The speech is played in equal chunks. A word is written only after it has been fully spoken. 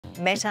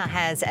Meta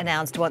has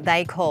announced what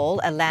they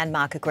call a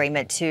landmark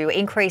agreement to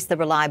increase the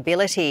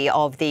reliability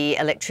of the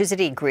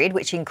electricity grid,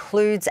 which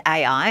includes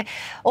AI.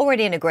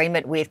 Already in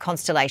agreement with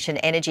Constellation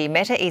Energy,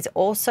 Meta is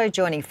also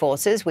joining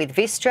forces with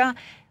Vistra,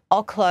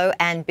 Oklo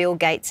and Bill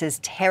Gates'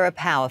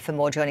 TerraPower. For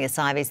more, joining us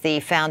live is the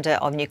founder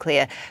of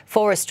Nuclear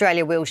for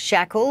Australia, Will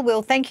Shackel.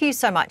 Will, thank you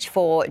so much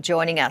for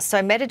joining us.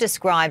 So Meta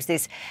describes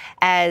this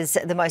as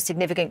the most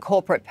significant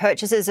corporate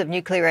purchases of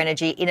nuclear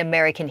energy in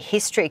American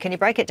history. Can you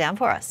break it down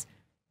for us?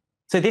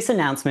 So this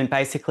announcement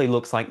basically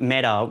looks like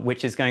Meta,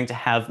 which is going to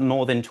have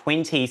more than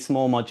 20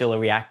 small modular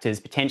reactors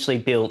potentially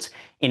built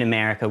in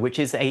America, which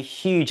is a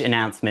huge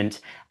announcement.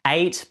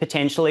 8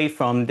 potentially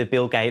from the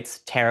Bill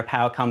Gates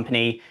TerraPower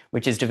company,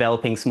 which is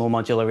developing small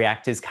modular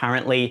reactors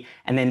currently,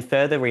 and then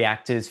further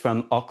reactors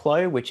from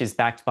Oklo, which is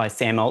backed by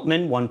Sam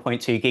Altman,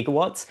 1.2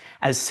 gigawatts,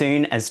 as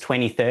soon as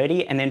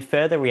 2030, and then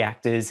further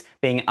reactors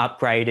being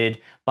upgraded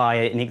by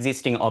an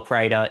existing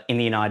operator in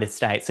the United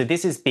States. So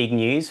this is big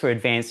news for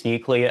advanced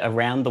nuclear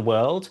around the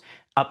world.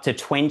 Up to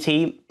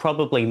 20,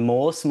 probably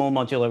more, small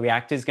modular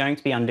reactors going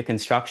to be under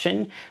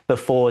construction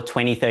before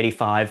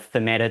 2035 for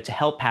Meta to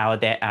help power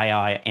their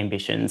AI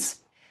ambitions.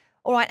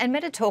 All right, and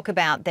Meta talk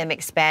about them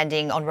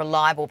expanding on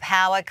reliable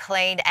power,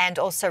 clean and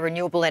also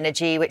renewable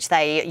energy, which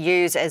they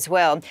use as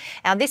well.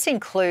 Now, this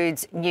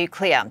includes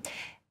nuclear.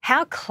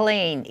 How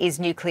clean is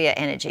nuclear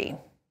energy?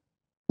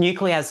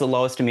 Nuclear has the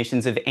lowest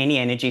emissions of any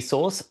energy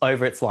source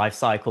over its life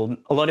cycle.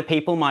 A lot of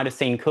people might have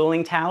seen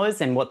cooling towers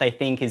and what they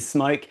think is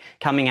smoke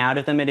coming out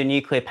of them at a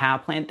nuclear power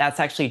plant. That's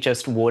actually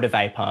just water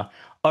vapour.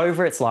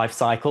 Over its life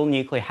cycle,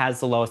 nuclear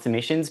has the lowest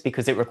emissions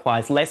because it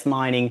requires less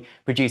mining,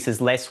 produces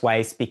less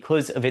waste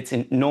because of its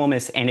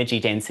enormous energy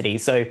density.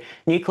 So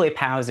nuclear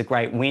power is a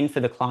great win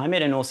for the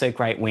climate and also a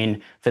great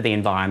win for the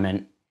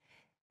environment.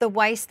 The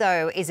waste,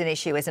 though, is an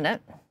issue, isn't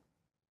it?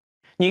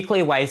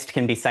 Nuclear waste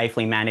can be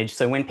safely managed.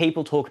 So when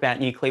people talk about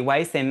nuclear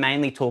waste, they're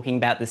mainly talking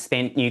about the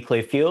spent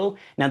nuclear fuel.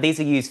 Now, these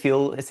are used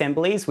fuel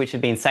assemblies, which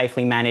have been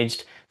safely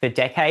managed for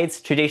decades.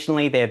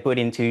 Traditionally, they're put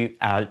into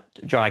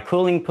dry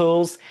cooling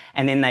pools,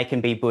 and then they can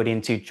be put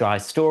into dry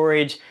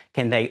storage.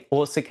 They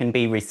also can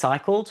be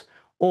recycled,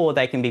 or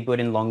they can be put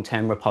in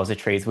long-term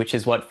repositories, which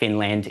is what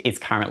Finland is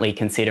currently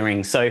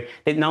considering. So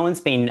that no one's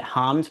been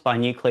harmed by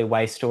nuclear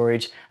waste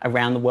storage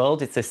around the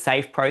world. It's a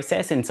safe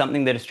process and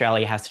something that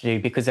Australia has to do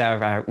because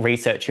of our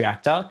research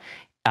reactor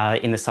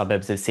in the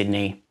suburbs of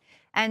Sydney.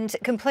 And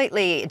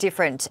completely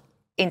different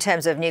in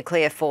terms of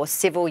nuclear for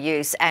civil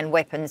use and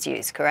weapons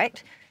use,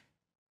 correct?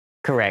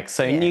 Correct.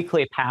 So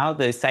nuclear power,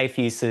 the safe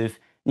use of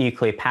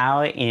nuclear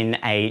power in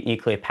a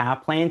nuclear power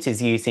plant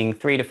is using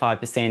 3 to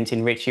 5%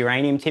 enriched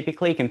uranium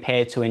typically,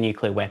 compared to a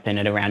nuclear weapon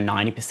at around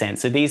 90%.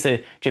 So these are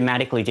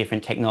dramatically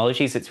different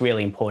technologies. It's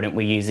really important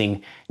we're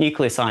using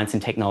nuclear science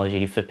and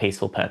technology for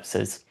peaceful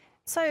purposes.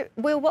 So,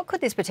 Will, what could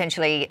this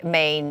potentially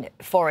mean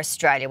for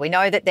Australia? We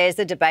know that there's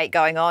a debate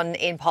going on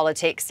in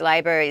politics.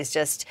 Labor is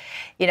just,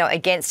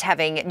 against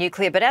having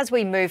nuclear. But as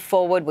we move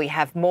forward, we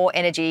have more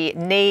energy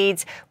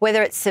needs,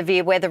 whether it's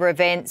severe weather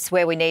events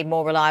where we need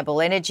more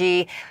reliable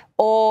energy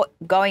or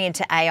going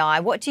into AI.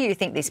 What do you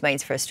think this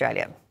means for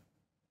Australia?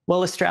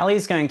 Well, Australia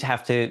is going to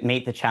have to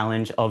meet the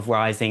challenge of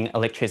rising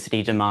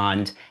electricity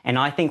demand, and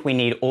I think we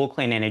need all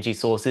clean energy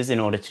sources in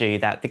order to do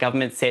that. The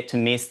government's set to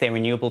miss their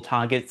renewable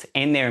targets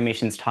and their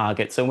emissions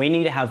targets, so we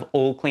need to have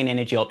all clean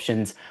energy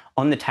options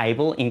on the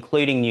table,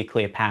 including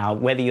nuclear power,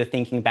 whether you're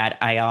thinking about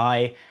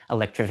AI,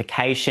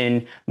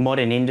 electrification,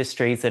 modern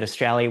industries that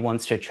Australia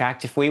wants to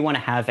attract. If we want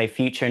to have a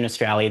future in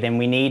Australia, then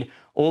we need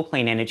all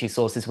clean energy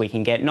sources we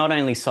can get, not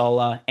only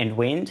solar and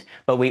wind,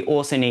 but we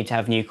also need to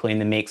have nuclear in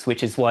the mix,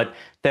 which is what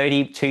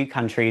 31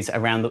 countries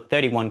around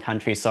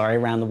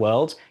the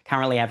world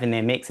currently have in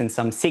their mix, and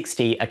some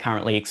 60 are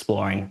currently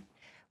exploring.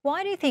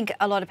 Why do you think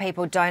a lot of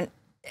people don't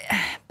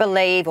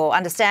believe or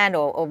understand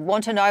or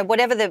want to know,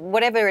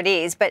 whatever it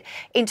is, but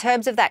in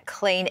terms of that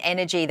clean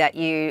energy that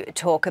you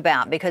talk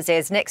about, because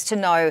there's next to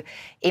no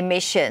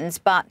emissions,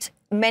 but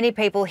many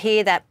people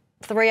hear that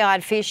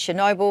three-eyed fish,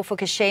 Chernobyl,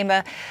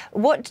 Fukushima.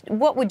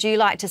 What would you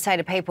like to say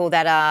to people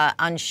that are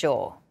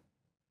unsure?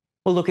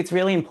 Well, look, it's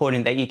really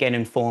important that you get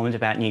informed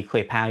about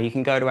nuclear power. You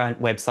can go to our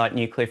website,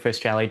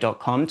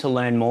 nuclearforaustralia.com, to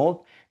learn more,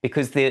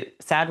 because the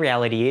sad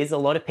reality is a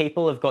lot of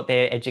people have got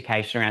their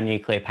education around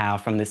nuclear power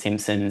from The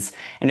Simpsons.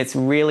 And it's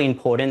really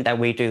important that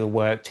we do the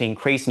work to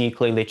increase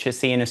nuclear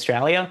literacy in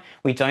Australia.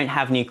 We don't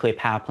have nuclear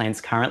power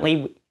plants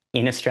currently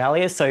in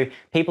Australia, so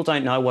people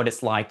don't know what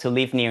it's like to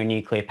live near a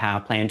nuclear power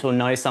plant or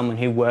know someone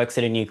who works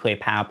at a nuclear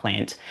power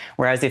plant.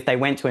 Whereas if they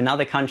went to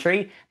another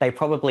country, they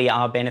probably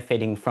are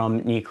benefiting from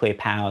nuclear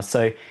power.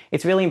 So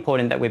it's really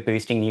important that we're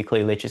boosting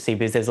nuclear literacy,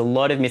 because there's a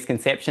lot of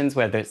misconceptions,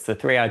 whether it's the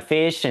three-eyed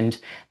fish and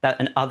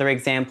other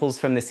examples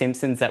from The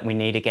Simpsons, that we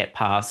need to get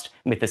past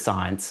with the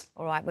science.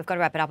 All right, we've got to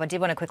wrap it up. I did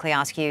want to quickly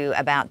ask you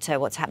about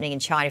what's happening in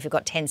China, if you've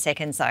got 10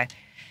 seconds though.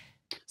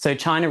 So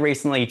China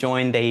recently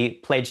joined the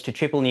pledge to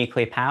triple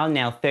nuclear power,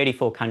 now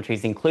 34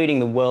 countries, including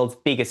the world's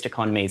biggest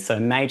economies. So a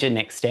major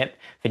next step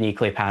for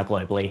nuclear power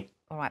globally.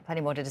 All right,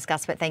 plenty more to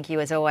discuss, but thank you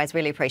as always.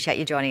 Really appreciate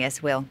you joining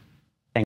us, Will.